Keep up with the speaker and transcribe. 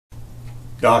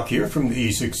Doc here from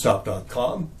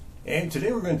TheEcigStop.com, and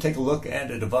today we're going to take a look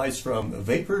at a device from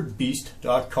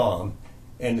vaporbeast.com,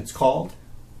 and it's called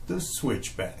the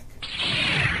SwitchBack.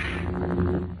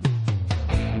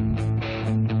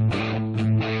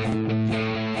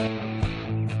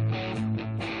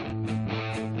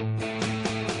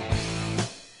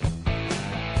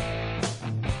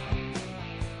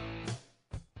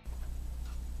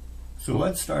 So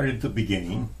let's start at the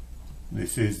beginning.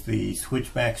 This is the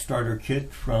SwitchBack starter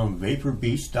kit from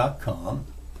vaporbeast.com,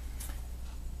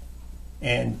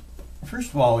 and first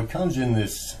of all, it comes in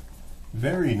this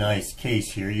very nice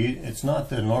case here. It's not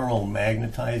the normal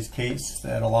magnetized case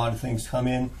that a lot of things come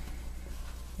in.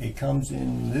 It comes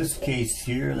in this case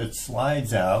here that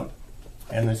slides out,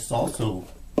 and it's also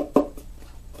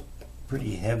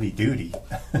pretty heavy duty.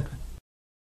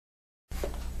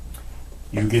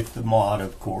 You get the mod,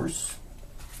 of course,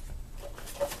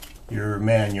 your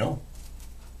manual,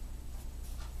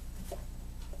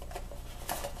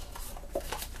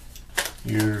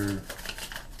 your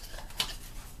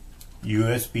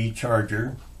USB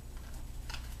charger.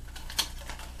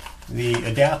 The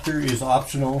adapter is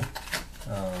optional.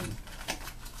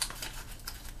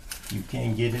 You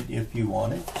can get it if you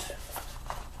want it.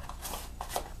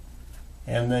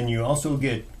 And then you also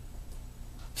get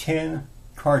 10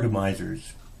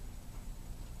 cartomizers.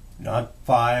 Not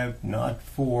 5, not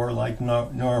 4 like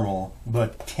normal,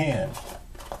 but 10.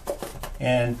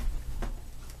 And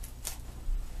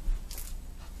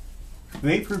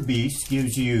VaporBeast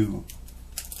gives you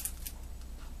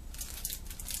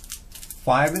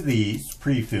 5 of these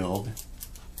pre-filled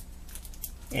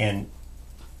and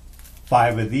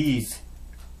 5 of these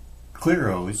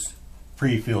Clearos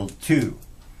pre-filled too.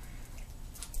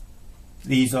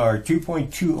 These are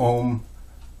 2.2 ohm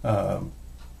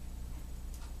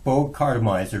bow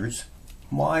cartomizers.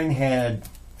 Mine had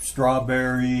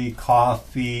strawberry,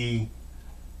 coffee,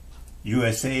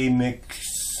 USA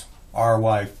mix,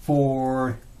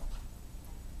 RY4,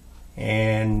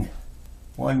 and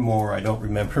one more. I don't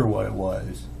remember what it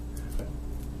was.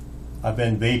 I've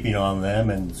been vaping on them,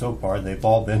 and so far they've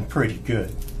all been pretty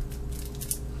good.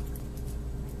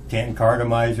 10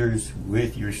 cartomizers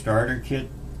with your starter kit.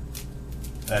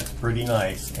 That's pretty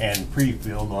nice, and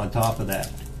pre-filled on top of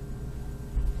that.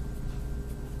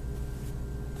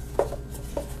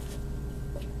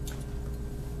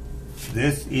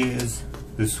 This is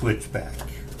the SwitchBack.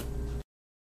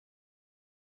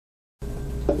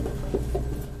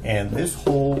 And this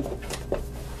whole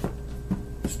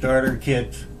starter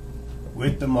kit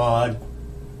with the mod,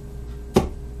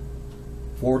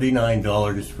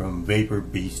 $49 from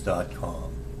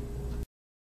vaporbeast.com.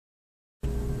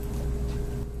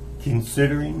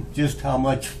 Considering just how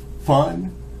much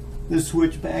fun the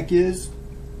SwitchBack is,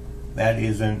 that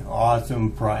is an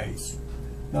awesome price.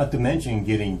 Not to mention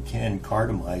getting 10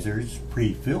 cartomizers,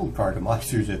 pre-filled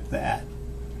cartomizers at that.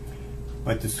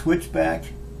 But the SwitchBack,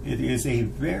 it is a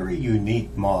very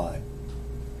unique mod.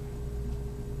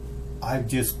 I've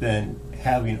just been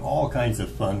having all kinds of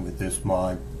fun with this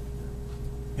mod.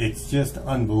 It's just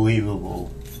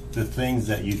unbelievable the things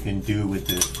that you can do with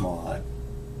this mod.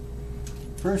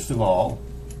 First of all,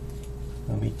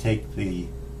 let me take the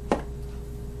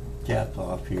cap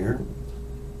off here.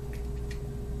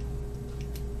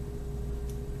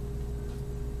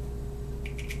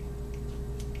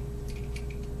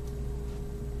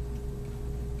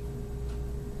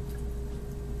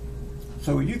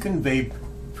 So you can vape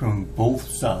from both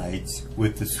sides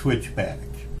with the SwitchBack.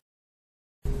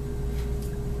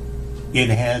 It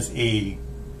has a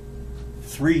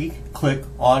 3-click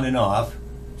on and off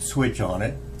switch on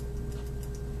it.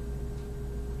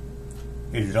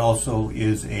 It also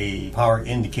is a power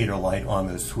indicator light on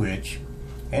the switch,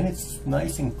 and it's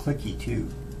nice and clicky too.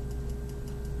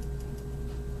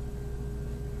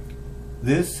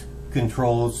 This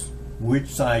controls which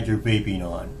side you're vaping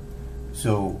on.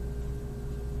 So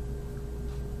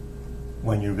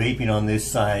when you're vaping on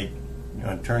this side, you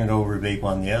know, turn it over, vape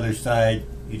on the other side,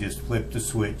 you just flip the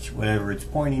switch. Whatever it's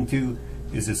pointing to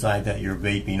is the side that you're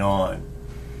vaping on.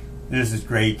 This is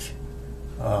great.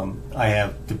 I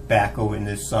have tobacco in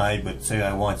this side, but say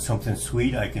I want something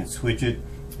sweet, I can switch it,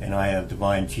 and I have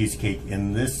Divine Cheesecake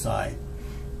in this side.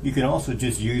 You can also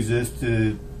just use this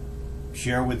to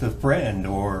share with a friend,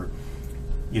 or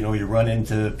you know, you run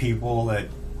into people that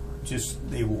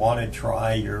just they want to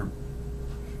try your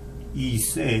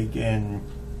e-cig, and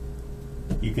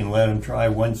you can let them try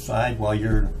one side while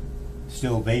you're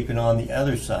still vaping on the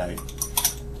other side.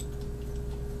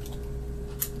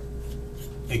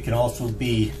 It can also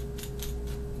be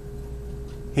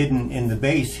hidden in the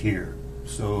base here,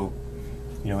 so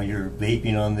you know you're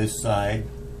vaping on this side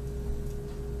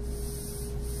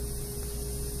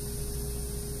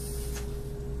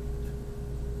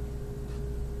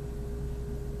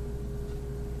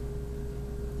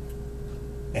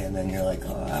and then you're like,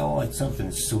 oh, I want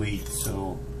something sweet.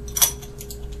 So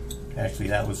actually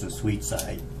that was the sweet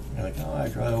side. You're like, oh,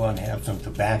 I'd rather want to have some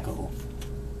tobacco.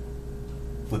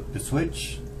 Flip the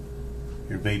switch,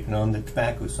 you're vaping on the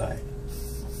tobacco side.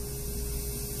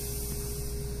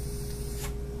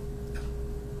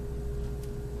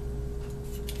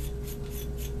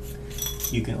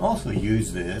 You can also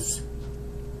use this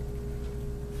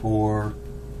for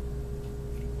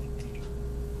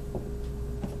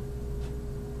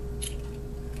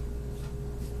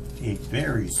a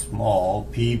very small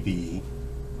PB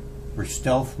for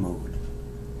stealth mode.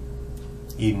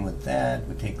 Even with that,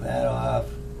 we take that off.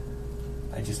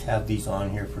 I just have these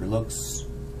on here for looks.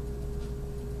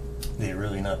 They're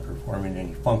really not performing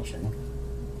any function.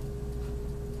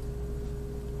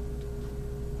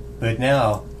 But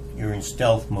now you're in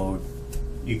stealth mode.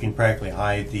 You can practically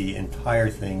hide the entire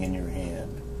thing in your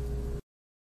hand.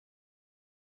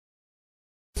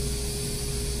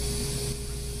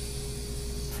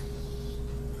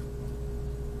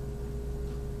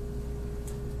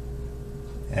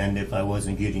 And if I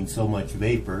wasn't getting so much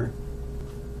vapor,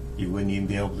 you wouldn't even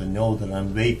be able to know that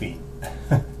I'm vaping.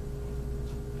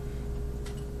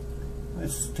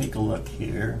 Let's take a look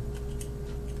here.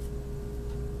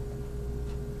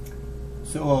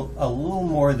 So a little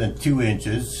more than 2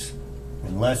 inches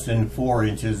and less than 4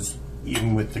 inches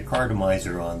even with the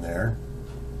cartomizer on there.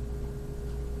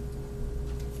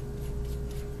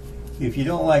 If you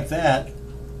don't like that,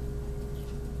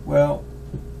 well,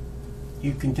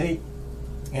 you can take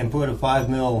and put a 5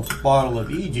 ml bottle of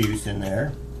e-juice in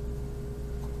there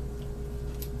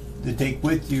to take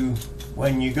with you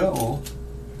when you go,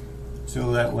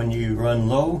 so that when you run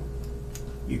low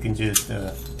you can just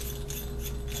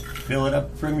fill it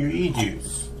up from your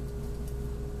e-juice.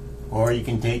 Or you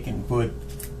can take and put,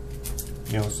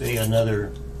 you know, say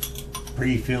another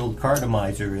pre-filled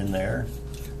cartomizer in there,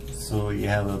 so you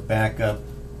have a backup,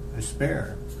 a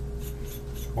spare,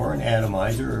 or an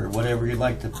atomizer, or whatever you'd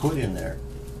like to put in there.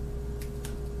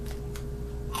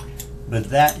 But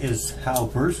that is how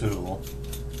versatile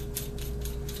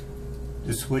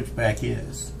the SwitchBack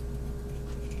is.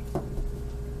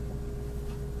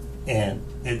 And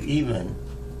it even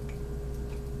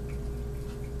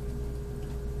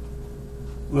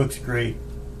looks great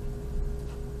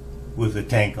with the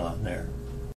tank on there.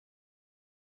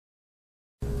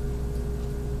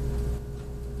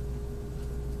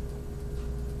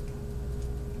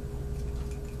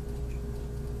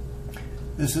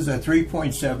 This is a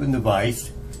 3.7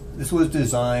 device. This was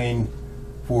designed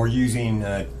for using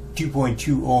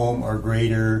 2.2 ohm or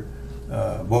greater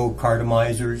Vogue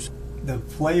cartomizers. The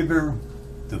flavor,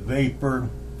 the vapor,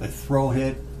 the throw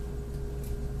hit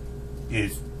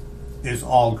is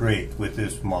all great with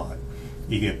this mod.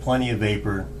 You get plenty of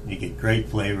vapor, you get great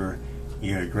flavor,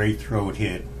 you get a great throat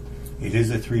hit. It is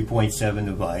a 3.7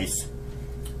 device,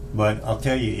 but I'll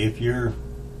tell you, if you're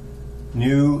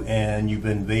new and you've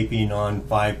been vaping on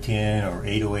 510 or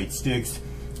 808 sticks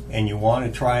and you want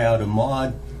to try out a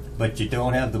mod, but you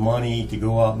don't have the money to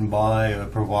go out and buy a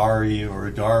Provari or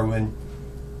a Darwin,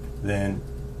 then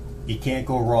you can't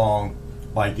go wrong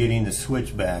by getting the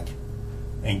SwitchBack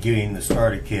and getting the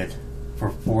starter kit for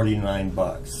 49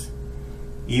 bucks.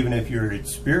 Even if you're an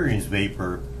experienced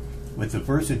vapor, with the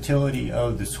versatility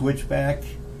of the SwitchBack,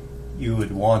 you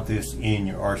would want this in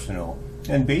your arsenal.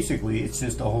 And basically it's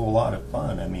just a whole lot of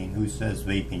fun. I mean, who says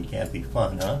vaping can't be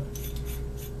fun, huh?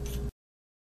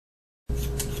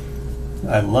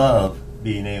 I love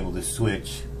being able to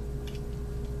switch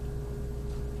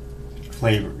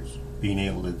flavors, being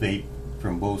able to vape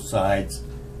from both sides,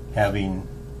 having,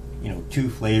 you know, 2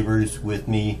 flavors with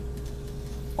me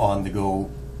on the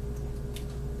go,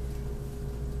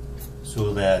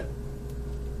 so that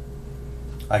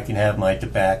I can have my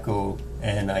tobacco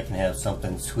and I can have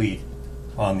something sweet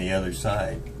on the other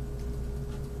side.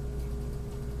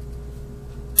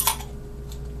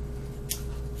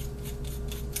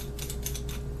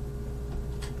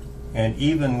 And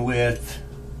even with,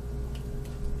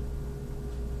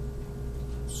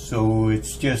 so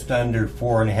it's just under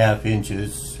 4.5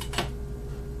 inches,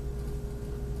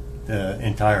 the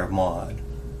entire mod.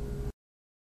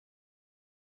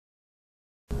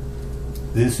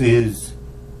 This is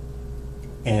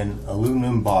an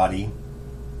aluminum body.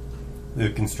 The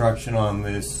construction on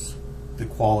this, the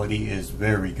quality is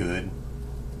very good.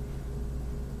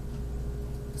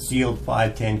 Sealed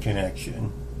 510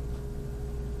 connection.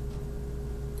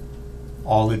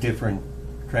 All the different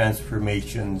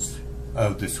transformations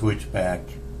of the SwitchBack,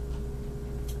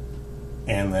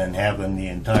 and then having the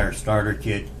entire starter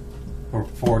kit for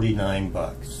 49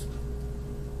 bucks.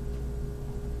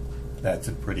 That's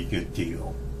a pretty good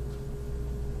deal.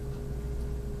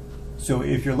 So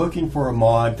if you're looking for a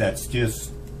mod that's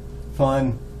just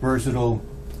fun, versatile,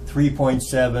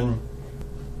 3.7,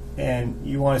 and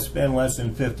you want to spend less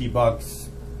than 50 bucks,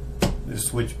 the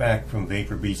SwitchBack from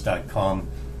vaporbeast.com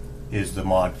is the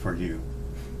mod for you.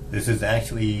 This is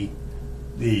actually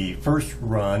the first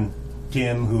run.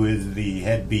 Tim, who is the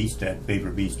head beast at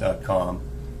vaporbeast.com,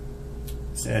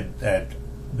 said that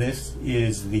this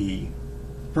is the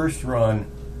first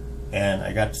run, and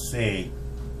I got to say,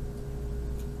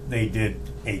 they did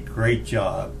a great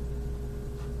job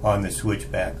on the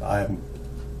SwitchBack. I'm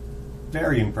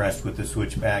very impressed with the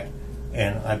SwitchBack,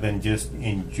 and I've been just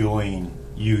enjoying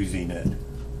using it.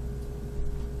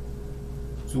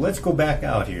 So let's go back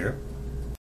out here.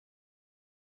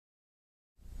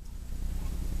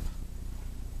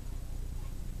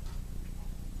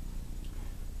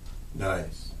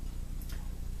 Nice.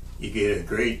 You get a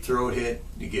great throat hit,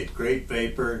 you get great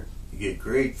vapor, you get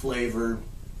great flavor,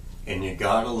 and you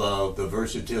gotta love the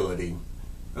versatility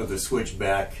of the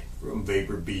SwitchBack from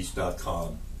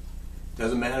vaporbeast.com.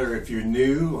 Doesn't matter if you're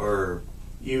new or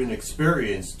even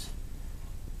experienced,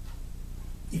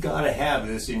 you gotta have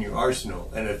this in your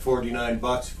arsenal. And at 49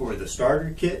 bucks for the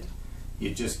starter kit,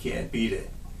 you just can't beat it.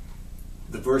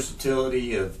 The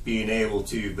versatility of being able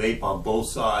to vape on both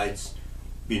sides,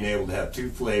 being able to have two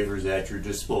flavors at your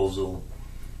disposal,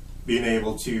 being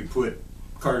able to put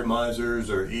cartomizers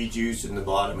or e-juice in the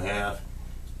bottom half,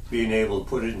 being able to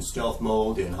put it in stealth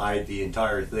mode and hide the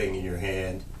entire thing in your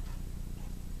hand.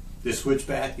 This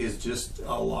SwitchBack is just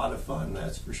a lot of fun,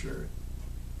 that's for sure.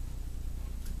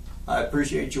 I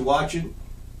appreciate you watching.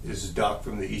 This is Doc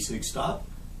from the TheEcigStop,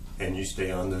 and you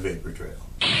stay on the vapor trail.